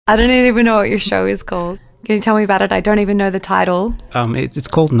I don't even know what your show is called. Can you tell me about it? I don't even know the title. It's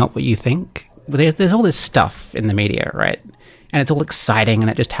called Not What You Think. There's all this stuff in the media, right? And it's all exciting and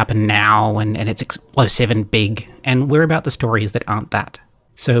it just happened now and it's explosive and big. And we're about the stories that aren't that.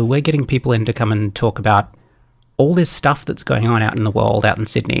 So we're getting people in to come and talk about all this stuff that's going on out in the world, out in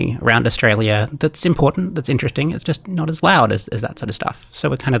Sydney, around Australia, that's important, that's interesting. It's just not as loud as that sort of stuff. So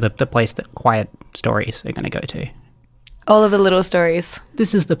we're kind of the place that quiet stories are going to go to. All of the little stories.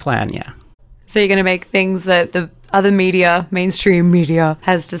 This is the plan, yeah. So you're going to make things that the other media, mainstream media,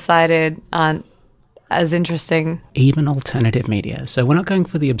 has decided aren't as interesting. Even alternative media. So we're not going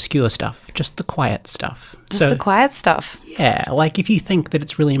for the obscure stuff, just the quiet stuff. Just the quiet stuff. Yeah, like if you think that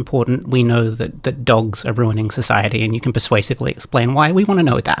it's really important, we know that dogs are ruining society and you can persuasively explain why, we want to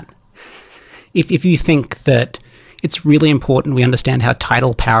know that. If you think that it's really important we understand how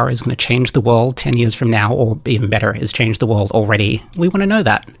tidal power is going to change the world 10 years from now, or even better, has changed the world already, we want to know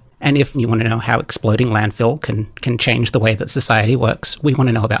that. And if you want to know how exploding landfill can change the way that society works, we want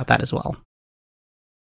to know about that as well.